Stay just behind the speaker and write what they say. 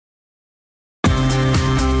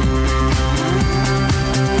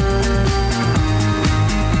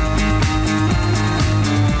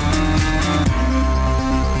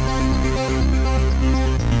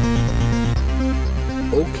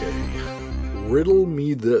Riddle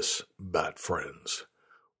me this, bat friends.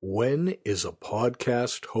 When is a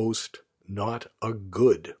podcast host not a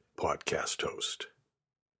good podcast host?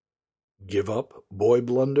 Give up, boy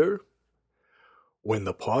blunder? When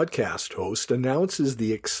the podcast host announces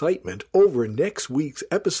the excitement over next week's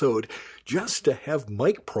episode just to have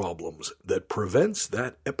mic problems that prevents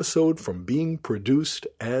that episode from being produced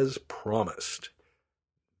as promised.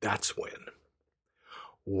 That's when.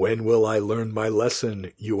 When will I learn my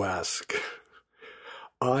lesson, you ask?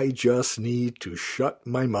 I just need to shut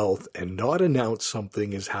my mouth and not announce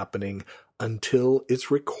something is happening until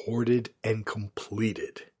it's recorded and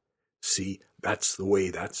completed. See, that's the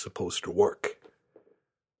way that's supposed to work.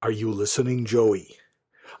 Are you listening, Joey?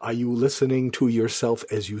 Are you listening to yourself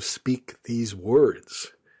as you speak these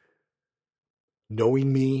words?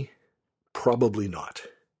 Knowing me, probably not.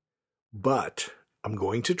 But I'm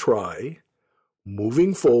going to try.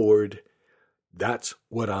 Moving forward, that's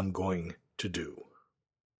what I'm going to do.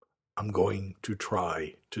 I'm going to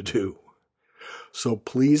try to do. So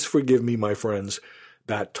please forgive me, my friends.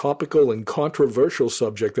 That topical and controversial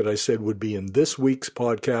subject that I said would be in this week's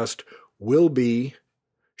podcast will be,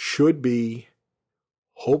 should be,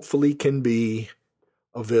 hopefully can be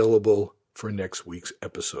available for next week's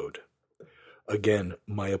episode. Again,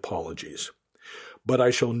 my apologies. But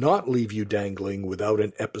I shall not leave you dangling without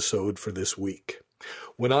an episode for this week.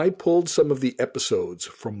 When I pulled some of the episodes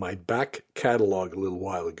from my back catalog a little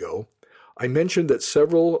while ago, I mentioned that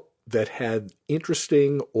several that had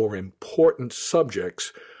interesting or important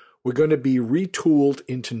subjects were going to be retooled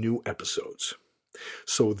into new episodes.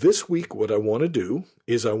 So this week what I want to do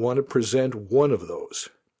is I want to present one of those.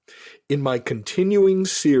 In my continuing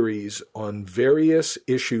series on various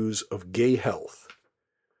issues of gay health,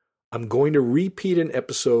 I'm going to repeat an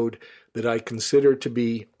episode that I consider to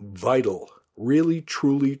be vital, really,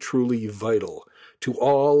 truly, truly vital to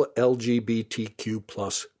all LGBTQ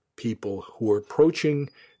plus people who are approaching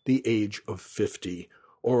the age of 50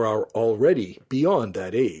 or are already beyond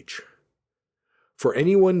that age. For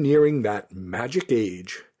anyone nearing that magic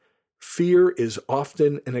age, fear is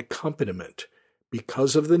often an accompaniment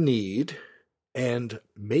because of the need, and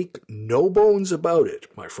make no bones about it,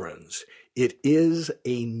 my friends, it is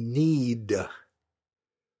a need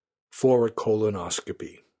for a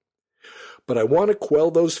colonoscopy. But I want to quell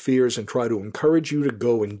those fears and try to encourage you to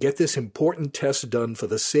go and get this important test done for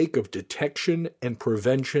the sake of detection and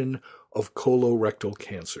prevention of colorectal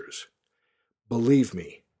cancers. Believe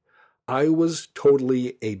me, I was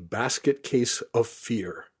totally a basket case of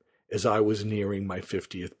fear as I was nearing my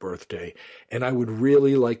 50th birthday, and I would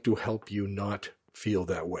really like to help you not feel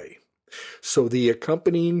that way. So the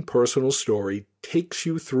accompanying personal story takes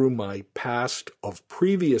you through my past of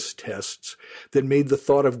previous tests that made the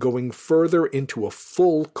thought of going further into a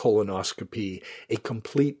full colonoscopy a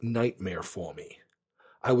complete nightmare for me.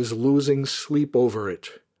 I was losing sleep over it.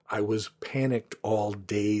 I was panicked all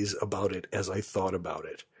days about it as I thought about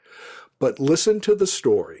it. But listen to the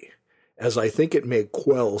story, as I think it may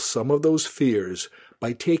quell some of those fears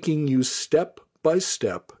by taking you step by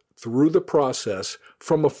step through the process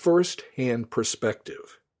from a first-hand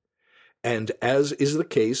perspective. And as is the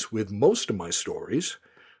case with most of my stories,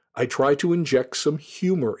 I try to inject some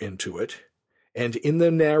humor into it, and in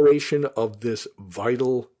the narration of this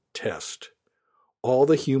vital test, all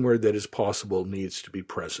the humor that is possible needs to be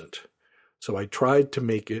present. So I tried to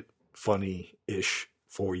make it funny-ish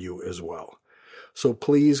for you as well. So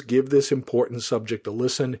please give this important subject a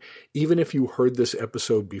listen, even if you heard this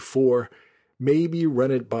episode before. Maybe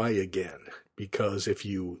run it by again, because if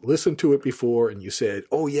you listened to it before and you said,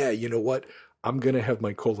 oh yeah, you know what, I'm going to have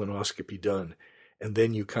my colonoscopy done, and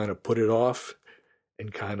then you kind of put it off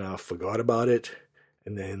and kind of forgot about it,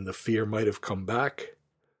 and then the fear might have come back,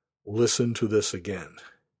 listen to this again.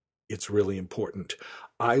 It's really important.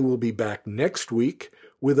 I will be back next week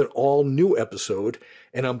with an all-new episode,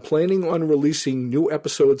 and I'm planning on releasing new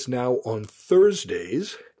episodes now on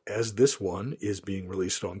Thursdays, as this one is being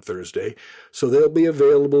released on Thursday, so they'll be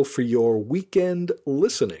available for your weekend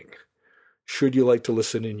listening, should you like to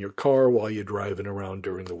listen in your car while you're driving around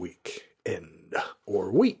during the weekend,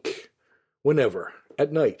 or week, whenever,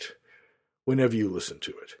 at night, whenever you listen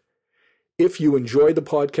to it. If you enjoy the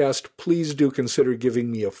podcast, please do consider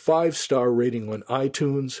giving me a 5-star rating on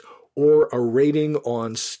iTunes or a rating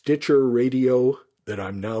on Stitcher Radio that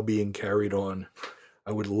I'm now being carried on.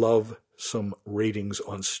 I would love some ratings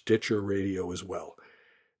on Stitcher Radio as well.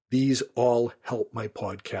 These all help my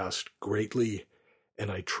podcast greatly,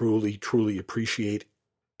 and I truly, truly appreciate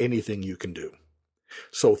anything you can do.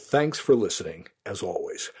 So thanks for listening, as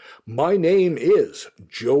always. My name is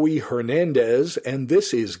Joey Hernandez, and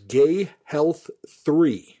this is Gay Health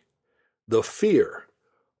 3, The Fear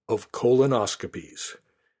of Colonoscopies,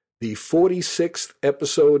 the 46th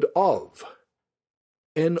episode of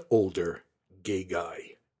An Older Gay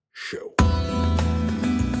Guy Show.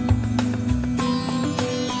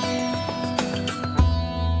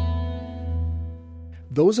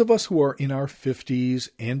 Those of us who are in our 50s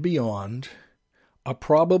and beyond are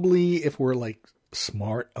probably, if we're like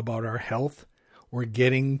smart about our health, we're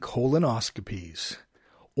getting colonoscopies.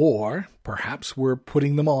 Or perhaps we're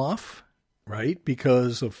putting them off, right?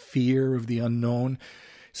 Because of fear of the unknown.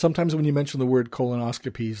 Sometimes when you mention the word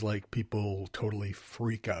colonoscopies, like people totally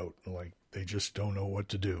freak out, like they just don't know what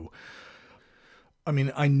to do. I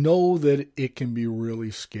mean, I know that it can be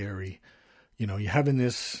really scary. You know, you're having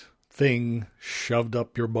this thing shoved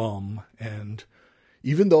up your bum, and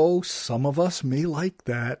even though some of us may like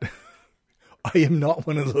that, I am not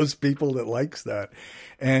one of those people that likes that.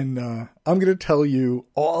 And I'm going to tell you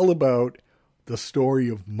all about the story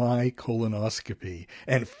of my colonoscopy.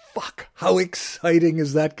 And fuck, how exciting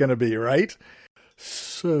is that going to be, right?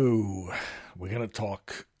 So, we're going to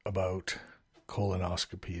talk about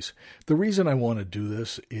colonoscopies. The reason I want to do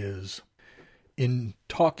this is in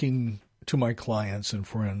talking to my clients and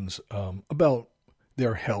friends about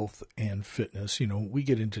their health and fitness. You know, we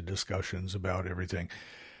get into discussions about everything.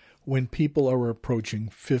 When people are approaching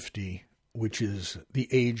 50, which is the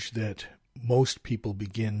age that most people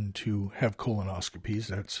begin to have colonoscopies,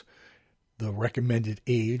 that's the recommended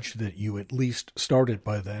age that you at least start it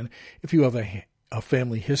by then. If you have a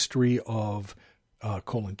family history of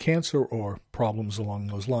colon cancer or problems along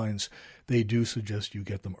those lines, they do suggest you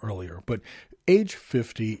get them earlier. But age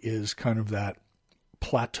 50 is kind of that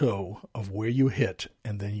plateau of where you hit,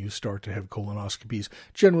 and then you start to have colonoscopies,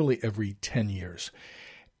 generally every 10 years.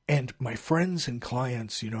 And my friends and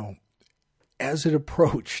clients, you know, as it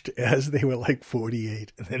approached, as they were like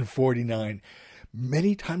 48 and then 49,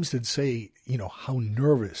 many times they'd say, you know, how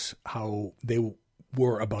nervous, how they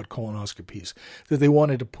were about colonoscopies, that they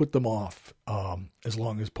wanted to put them off as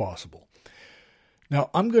long as possible.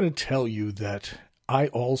 Now, I'm going to tell you that I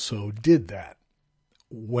also did that.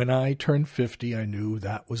 When I turned 50, I knew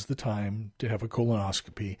that was the time to have a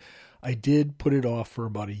colonoscopy. I did put it off for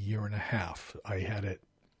about a year and a half. I had it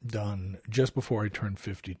done just before I turned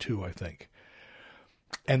 52, I think.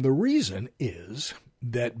 And the reason is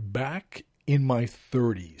that back in my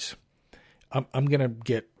 30s, I'm going to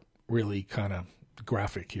get really kind of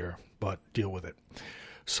graphic here, but deal with it.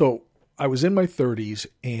 So I was in my 30s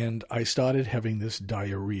and I started having this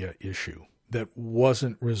diarrhea issue that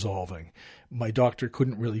wasn't resolving. My doctor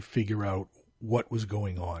couldn't really figure out what was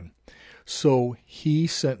going on. So he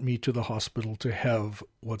sent me to the hospital to have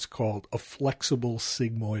what's called a flexible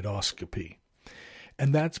sigmoidoscopy.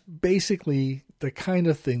 And that's basically the kind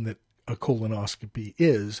of thing that a colonoscopy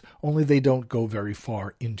is, only they don't go very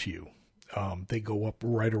far into you. They go up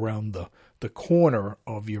right around the corner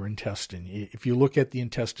of your intestine. If you look at the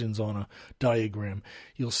intestines on a diagram,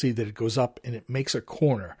 you'll see that it goes up and it makes a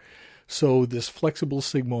corner. So this flexible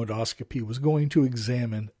sigmoidoscopy was going to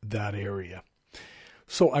examine that area.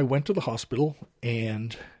 So I went to the hospital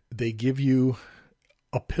and they give you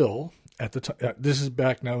a pill at the time. This is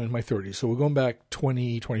back now in my 30s. So we're going back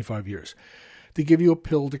 20, 25 years. They give you a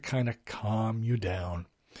pill to kind of calm you down.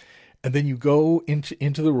 And then you go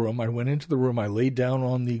into the room. I went into the room. I laid down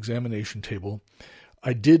on the examination table.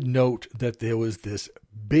 I did note that there was this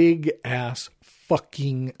big ass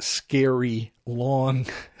fucking scary long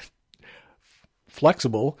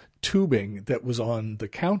flexible tubing that was on the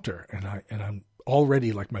counter. And I'm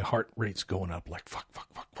already like my heart rate's going up like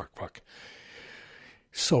fuck.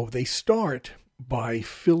 So they start by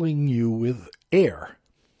filling you with air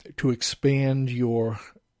to expand your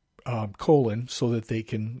colon so that they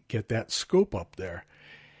can get that scope up there.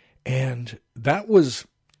 And that was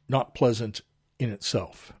not pleasant in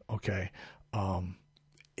itself, okay?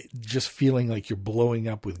 Just feeling like you're blowing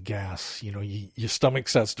up with gas, you know, your stomach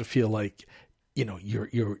starts to feel like, you know,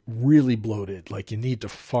 you're really bloated, like you need to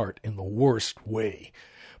fart in the worst way,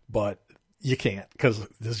 but you can't because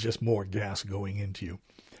there's just more gas going into you.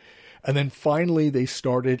 And then finally they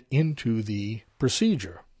started into the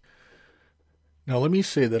procedure. Now, let me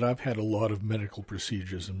say that I've had a lot of medical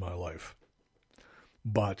procedures in my life,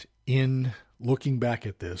 but in looking back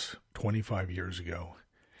at this 25 years ago,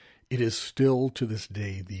 it is still to this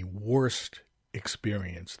day the worst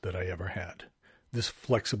experience that I ever had, this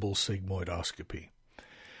flexible sigmoidoscopy.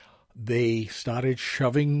 They started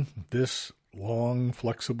shoving this long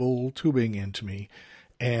flexible tubing into me,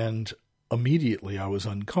 and immediately I was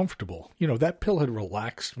uncomfortable. You know, that pill had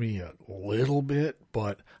relaxed me a little bit,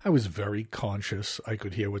 but I was very conscious. I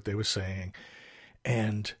could hear what they were saying.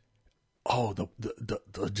 And oh,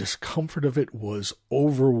 the discomfort of it was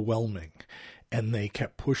overwhelming. And they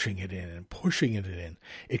kept pushing it in and pushing it in.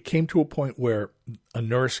 It came to a point where a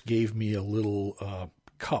nurse gave me a little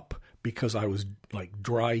cup because I was like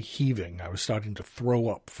dry heaving. I was starting to throw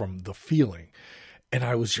up from the feeling. And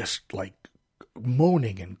I was just like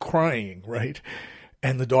moaning and crying, right?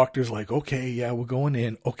 And the doctor's like, okay, yeah, we're going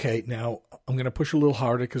in. Okay, now I'm going to push a little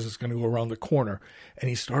harder because it's going to go around the corner. And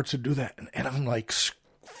he starts to do that. And I'm like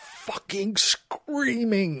fucking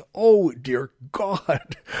screaming, oh, dear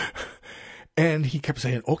God. And he kept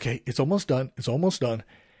saying, okay, it's almost done. It's almost done.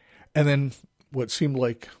 And then what seemed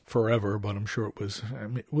like forever, but I'm sure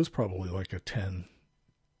it was probably like a 10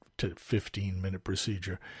 to 15 minute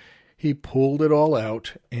procedure. He pulled it all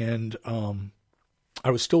out, and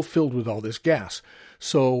I was still filled with all this gas.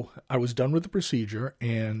 So I was done with the procedure,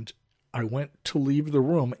 and I went to leave the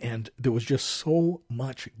room, and there was just so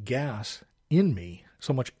much gas in me,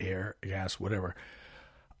 so much air, gas, whatever.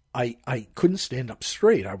 I couldn't stand up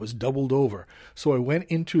straight. I was doubled over. So I went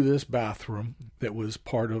into this bathroom that was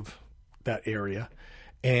part of that area,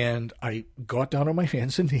 and I got down on my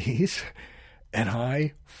hands and knees, and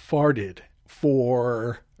I farted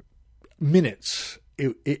for minutes.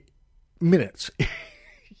 Minutes.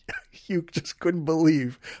 You just couldn't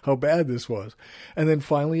believe how bad this was. And then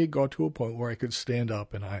finally it got to a point where I could stand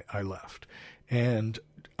up, and I left. And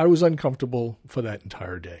I was uncomfortable for that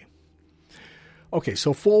entire day. Okay,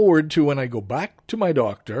 so forward to when I go back to my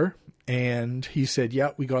doctor, and he said, yeah,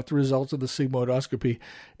 we got the results of the sigmoidoscopy.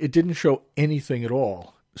 It didn't show anything at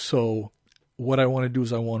all. So what I want to do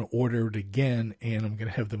is I want to order it again, and I'm going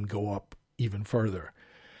to have them go up even further.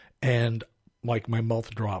 And like my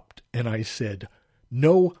mouth dropped, and I said,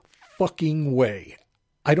 no fucking way.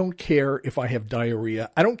 I don't care if I have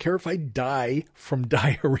diarrhea. I don't care if I die from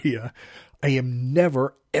diarrhea. I am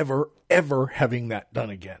never, ever, ever having that done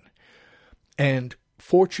again. And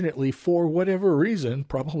fortunately, for whatever reason,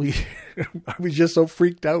 probably I was just so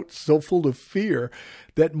freaked out, so full of fear,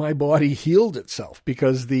 that my body healed itself,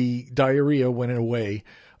 because the diarrhea went away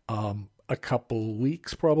a couple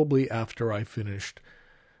weeks probably after I finished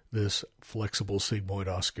this flexible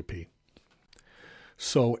sigmoidoscopy.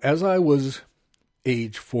 So as I was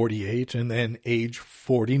age 48 and then age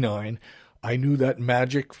 49, I knew that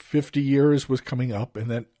magic 50 years was coming up and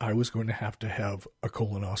that I was going to have a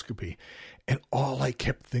colonoscopy. And all I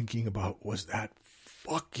kept thinking about was that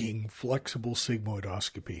fucking flexible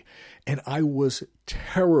sigmoidoscopy. And I was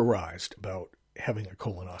terrorized about having a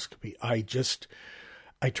colonoscopy.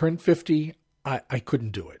 I turned 50. I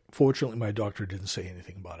couldn't do it. Fortunately, my doctor didn't say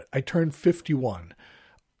anything about it. I turned 51.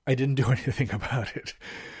 I didn't do anything about it.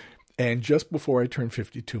 And just before I turned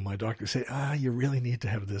 52, my doctor said, you really need to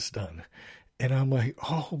have this done. And I'm like,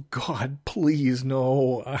 oh, God, please,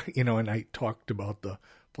 no. And I talked about the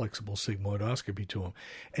flexible sigmoidoscopy to him.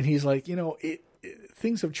 And he's like,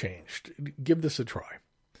 things have changed. Give this a try.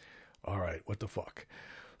 All right, what the fuck?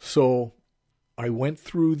 So I went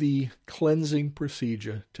through the cleansing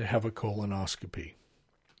procedure to have a colonoscopy.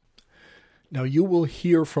 Now, you will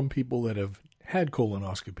hear from people that have had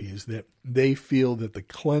colonoscopies that they feel that the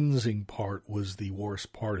cleansing part was the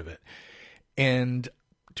worst part of it. And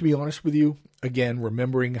to be honest with you, again,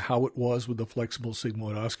 remembering how it was with the flexible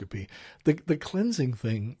sigmoidoscopy, the cleansing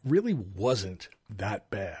thing really wasn't that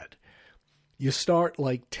bad. You start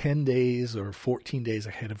like 10 days or 14 days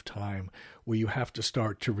ahead of time where you have to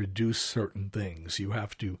start to reduce certain things. You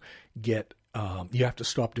have to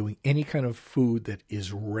stop doing any kind of food that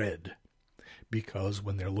is red, because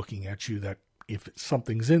when they're looking at you, that if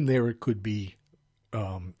something's in there, it could be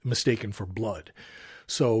mistaken for blood.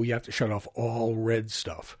 So you have to shut off all red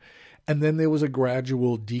stuff. And then there was a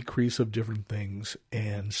gradual decrease of different things.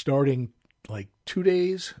 And starting like 2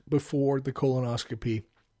 days before the colonoscopy,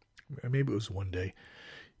 maybe it was 1 day,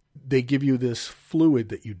 they give you this fluid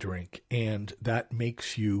that you drink, and that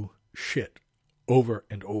makes you shit over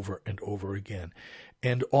and over and over again.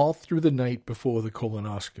 And all through the night before the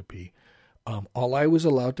colonoscopy, all I was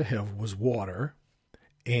allowed to have was water,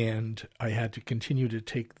 and I had to continue to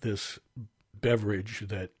take this beverage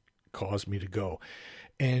that caused me to go.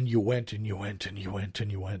 And you went and you went and you went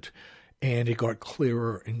and you went, and it got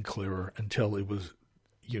clearer and clearer until it was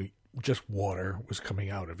just water was coming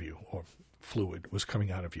out of you, or fluid was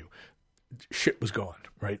coming out of you. Shit was gone,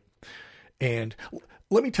 right? And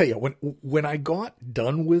let me tell you, when I got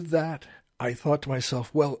done with that, I thought to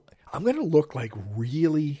myself, well, I'm going to look like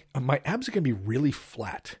my abs are going to be really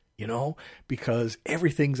flat, because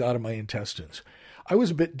everything's out of my intestines. I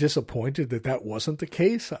was a bit disappointed that that wasn't the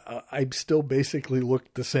case. I still basically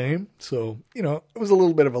looked the same. So, it was a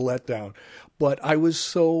little bit of a letdown. But I was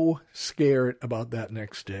so scared about that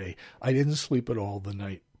next day. I didn't sleep at all the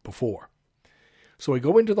night before. So I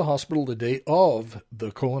go into the hospital the day of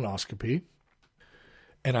the colonoscopy,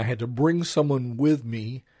 and I had to bring someone with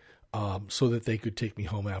me so that they could take me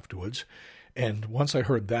home afterwards. And once I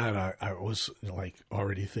heard that, I was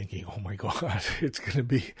already thinking, oh my God, it's going to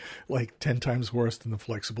be 10 times worse than the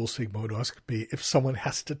flexible sigmoidoscopy. If someone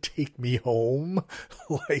has to take me home,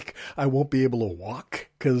 I won't be able to walk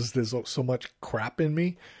because there's so much crap in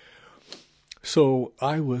me. So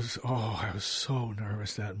I was so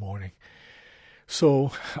nervous that morning.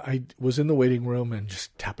 So I was in the waiting room and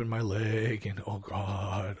just tapping my leg and, oh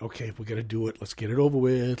God, okay, if we got to do it, let's get it over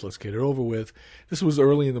with. This was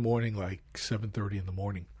early in the morning, 7:30 in the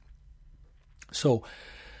morning. So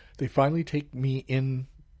they finally take me in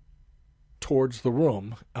towards the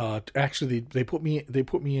room. Actually, they put me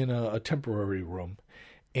in a temporary room,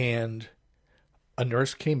 and a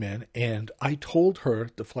nurse came in, and I told her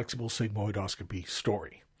the flexible sigmoidoscopy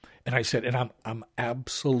story. And I said, and I'm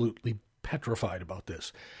absolutely petrified about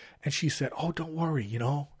this. And she said, oh, don't worry,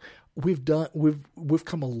 we've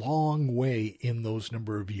come a long way in those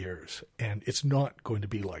number of years, and it's not going to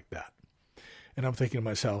be like that. And I'm thinking to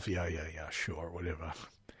myself, yeah, sure, whatever.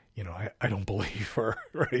 I don't believe her,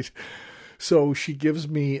 right? So she gives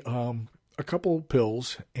me a couple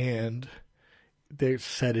pills, and they're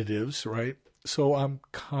sedatives, right? So I'm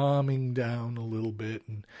calming down a little bit,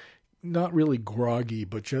 and not really groggy,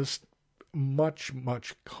 but just much,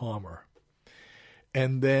 much calmer.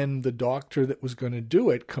 And then the doctor that was going to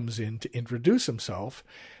do it comes in to introduce himself,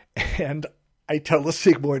 and I tell the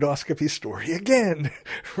sigmoidoscopy story again,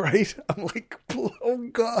 right? I'm like, oh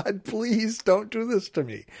God, please don't do this to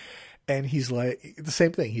me. And he's like, the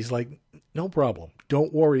same thing. He's like, no problem.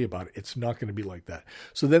 Don't worry about it. It's not going to be like that.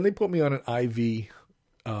 So then they put me on an IV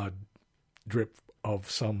drip of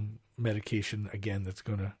some medication, again, that's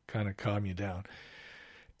going to kind of calm you down.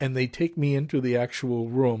 And they take me into the actual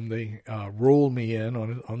room. They roll me in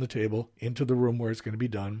on the table into the room where it's going to be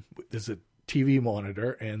done. There's a TV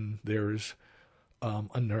monitor, and there's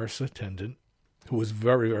a nurse attendant who was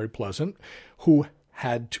very, very pleasant, who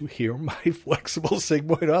had to hear my flexible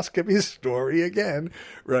sigmoidoscopy story again,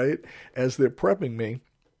 right, as they're prepping me.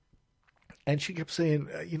 And she kept saying,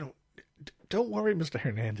 don't worry, Mr.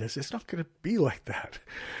 Hernandez, it's not going to be like that.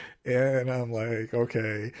 And I'm like,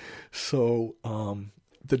 okay. So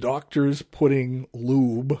the doctor's putting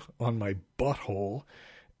lube on my butthole,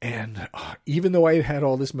 and even though I had had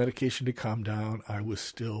all this medication to calm down, I was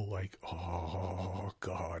still like, oh,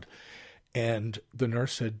 God. And the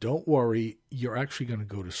nurse said, don't worry, you're actually going to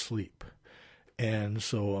go to sleep. And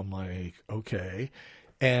so I'm like, okay.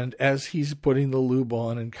 And as he's putting the lube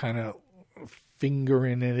on and kind of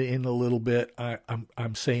fingering it in a little bit,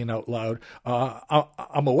 I'm saying out loud,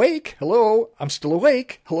 I'm awake. Hello. I'm still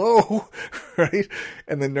awake. Hello. Right.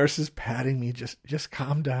 And the nurse is patting me, just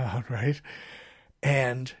calm down. Right.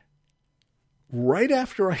 And right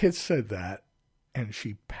after I had said that, and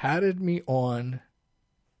she patted me on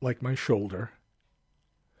my shoulder,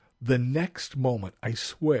 the next moment, I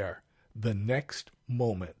swear,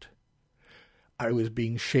 I was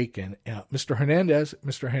being shaken. Mr.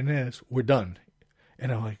 Hernandez, we're done.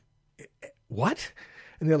 And I'm like, what?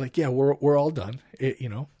 And they're like, yeah, we're all done.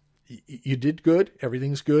 You did good.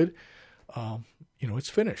 Everything's good. It's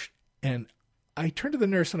finished. And I turned to the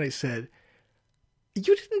nurse and I said,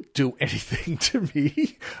 you didn't do anything to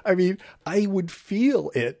me. I mean, I would feel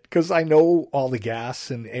it because I know all the gas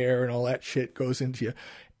and air and all that shit goes into you.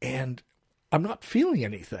 And I'm not feeling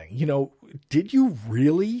anything. Did you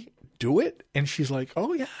really do it? And she's like,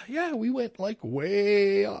 oh yeah, we went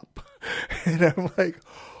way up. And I'm like,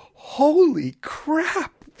 holy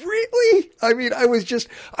crap, really? I mean, I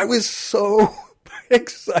was so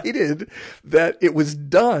excited that it was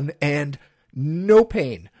done, and no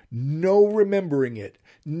pain, no remembering it,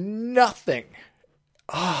 nothing.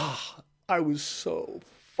 I was so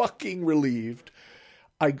fucking relieved.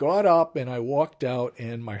 I got up and I walked out,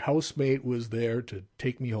 and my housemate was there to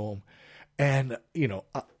take me home. And,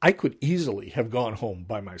 I could easily have gone home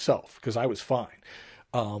by myself because I was fine.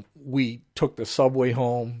 We took the subway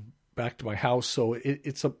home back to my house. So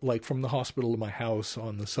it's from the hospital to my house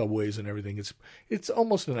on the subways and everything. It's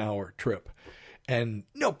almost an hour trip. And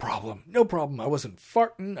no problem. I wasn't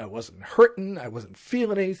farting. I wasn't hurting. I wasn't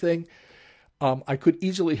feeling anything. I could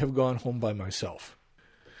easily have gone home by myself.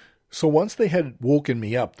 So once they had woken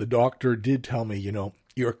me up, the doctor did tell me,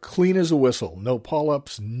 you're clean as a whistle. No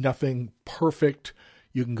polyps, nothing, perfect.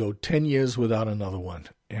 You can go 10 years without another one.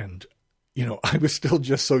 And I was still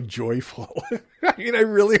just so joyful. I mean, I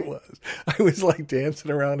really was. I was like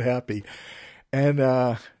dancing around happy.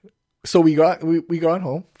 And so we got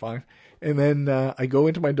home, fine. And then I go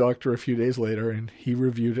into my doctor a few days later, and he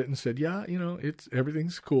reviewed it and said, yeah,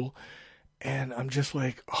 everything's cool. And I'm just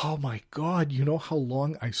like, oh my God, you know how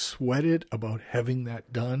long I sweated about having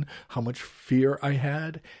that done, how much fear I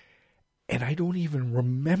had? And I don't even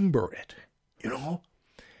remember it,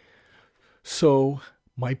 So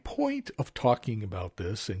my point of talking about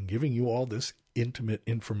this and giving you all this intimate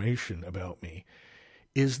information about me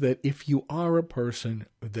is that if you are a person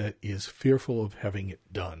that is fearful of having it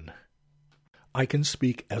done, I can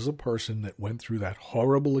speak as a person that went through that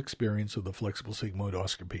horrible experience of the flexible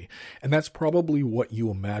sigmoidoscopy, and that's probably what you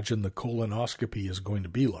imagine the colonoscopy is going to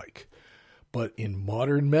be like. But in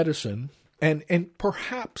modern medicine, and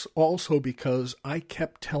perhaps also because I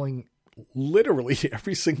kept telling literally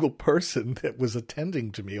every single person that was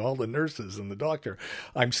attending to me, all the nurses and the doctor,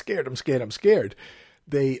 I'm scared.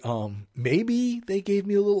 They, maybe they gave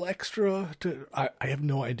me a little extra I have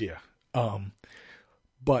no idea.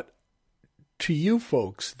 But to you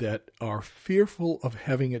folks that are fearful of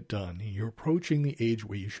having it done, you're approaching the age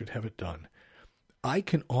where you should have it done. I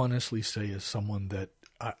can honestly say as someone that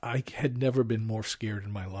I had never been more scared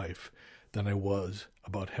in my life than I was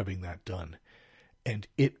about having that done. And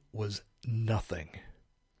it was nothing.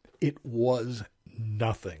 It was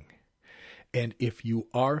nothing. And if you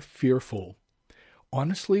are fearful,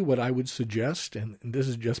 honestly, what I would suggest, and this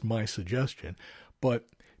is just my suggestion, but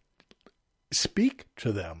speak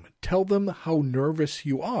to them. Tell them how nervous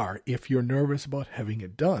you are if you're nervous about having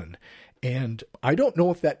it done. And I don't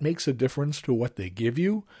know if that makes a difference to what they give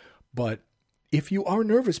you, but if you are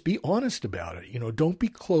nervous, be honest about it. Don't be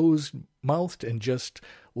closed-mouthed and just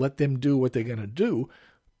let them do what they're going to do.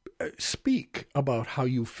 Speak about how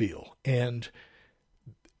you feel. And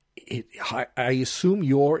I assume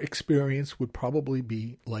your experience would probably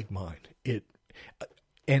be like mine.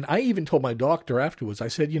 And I even told my doctor afterwards, I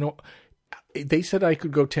said, they said I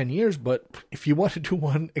could go 10 years, but if you want to do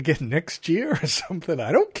one again next year or something,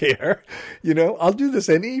 I don't care. I'll do this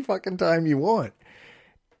any fucking time you want.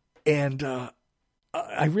 And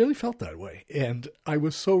I really felt that way. And I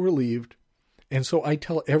was so relieved. And so I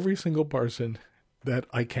tell every single person that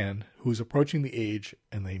I can who's approaching the age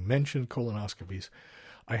and they mention colonoscopies,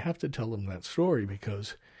 I have to tell them that story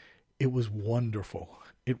because it was wonderful.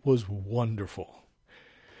 It was wonderful.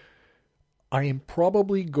 I'm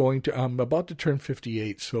about to turn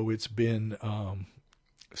 58, so it's been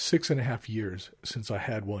 6.5 years since I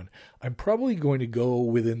had one. I'm probably going to go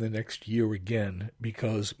within the next year again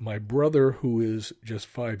because my brother, who is just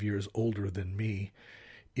 5 years older than me,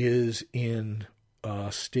 is in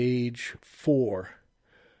stage 4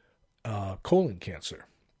 colon cancer.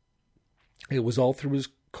 It was all through his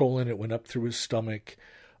colon. It went up through his stomach.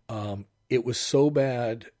 It was so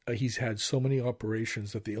bad. He's had so many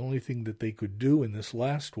operations that the only thing that they could do in this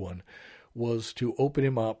last one was to open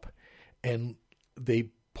him up, and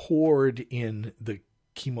they poured in the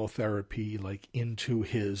chemotherapy into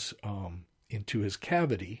his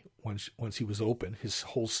cavity once he was open, his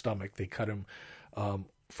whole stomach. They cut him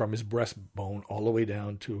from his breastbone all the way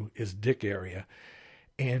down to his dick area,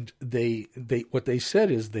 and what they said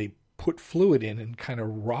is they put fluid in and kind of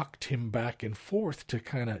rocked him back and forth to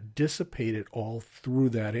kind of dissipate it all through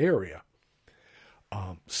that area.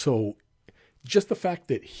 So just the fact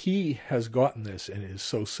that he has gotten this and is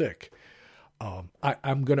so sick,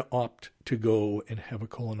 I'm going to opt to go and have a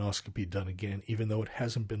colonoscopy done again, even though it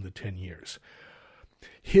hasn't been the 10 years.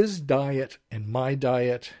 His diet and my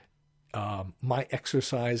diet, my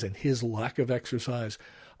exercise and his lack of exercise,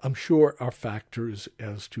 I'm sure are factors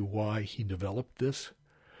as to why he developed this.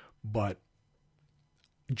 But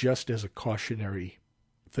just as a cautionary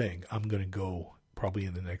thing, I'm going to go probably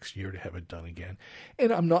in the next year to have it done again.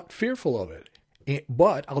 And I'm not fearful of it.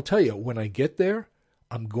 But I'll tell you, when I get there,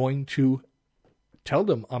 I'm going to tell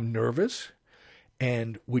them I'm nervous.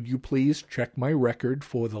 And would you please check my record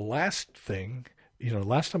for the last thing,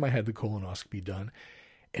 last time I had the colonoscopy done.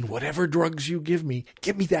 And whatever drugs you give me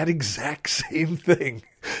that exact same thing.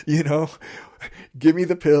 Give me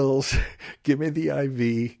the pills, give me the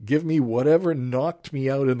IV, give me whatever knocked me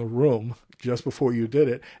out in the room just before you did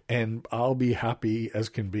it, and I'll be happy as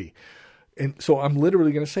can be. And so I'm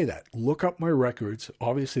literally going to say that. Look up my records.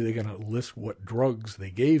 Obviously, they're going to list what drugs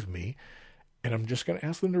they gave me, and I'm just going to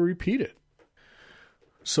ask them to repeat it.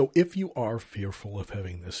 So if you are fearful of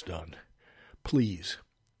having this done, please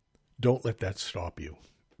don't let that stop you,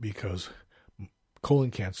 because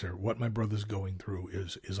colon cancer, what my brother's going through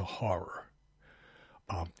is a horror.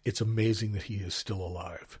 It's amazing that he is still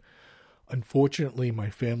alive. Unfortunately, my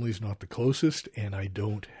family's not the closest, and I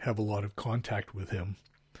don't have a lot of contact with him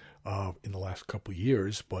in the last couple of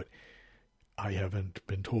years, but I haven't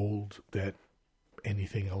been told that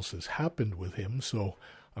anything else has happened with him, so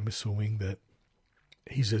I'm assuming that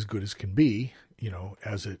he's as good as can be,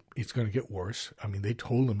 as it's going to get worse. I mean, they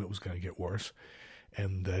told him it was going to get worse,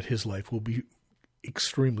 and that his life will be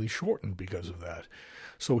extremely shortened because of that.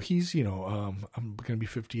 So he's, I'm going to be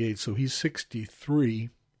 58, so he's 63,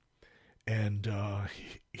 and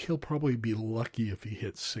he'll probably be lucky if he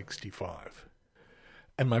hits 65.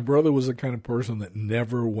 And my brother was the kind of person that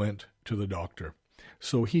never went to the doctor,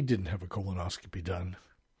 so he didn't have a colonoscopy done.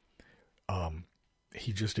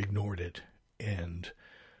 He just ignored it, and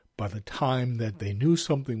by the time that they knew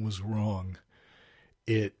something was wrong,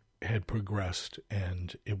 it had progressed,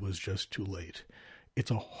 and it was just too late.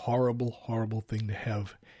 It's a horrible, horrible thing to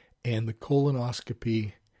have, and the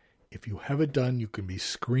colonoscopy, if you have it done, you can be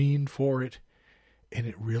screened for it, and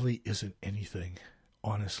it really isn't anything,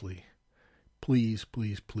 honestly. Please,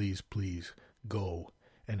 please, please, please go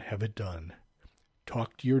and have it done.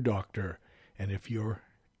 Talk to your doctor, and if you're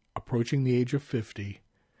approaching the age of 50,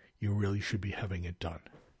 you really should be having it done.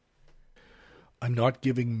 I'm not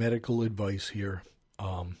giving medical advice here.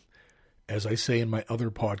 As I say in my other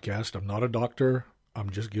podcast, I'm not a doctor.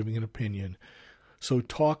 I'm just giving an opinion. So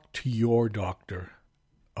talk to your doctor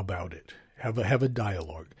about it. Have a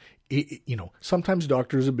dialogue. Sometimes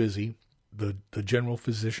doctors are busy, the general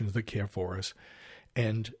physicians that care for us,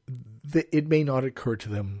 and it may not occur to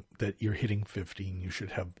them that you're hitting 50 and you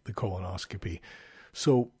should have the colonoscopy.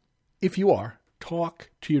 So if you are, talk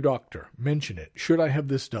to your doctor. Mention it. Should I have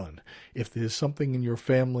this done? If there's something in your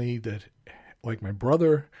family that, like my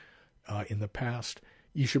brother in the past,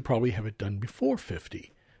 you should probably have it done before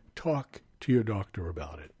 50. Talk to your doctor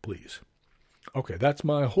about it, please. Okay, that's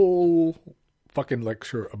my whole fucking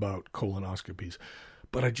lecture about colonoscopies.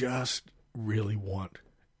 But I just really want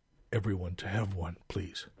everyone to have one,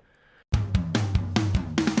 please.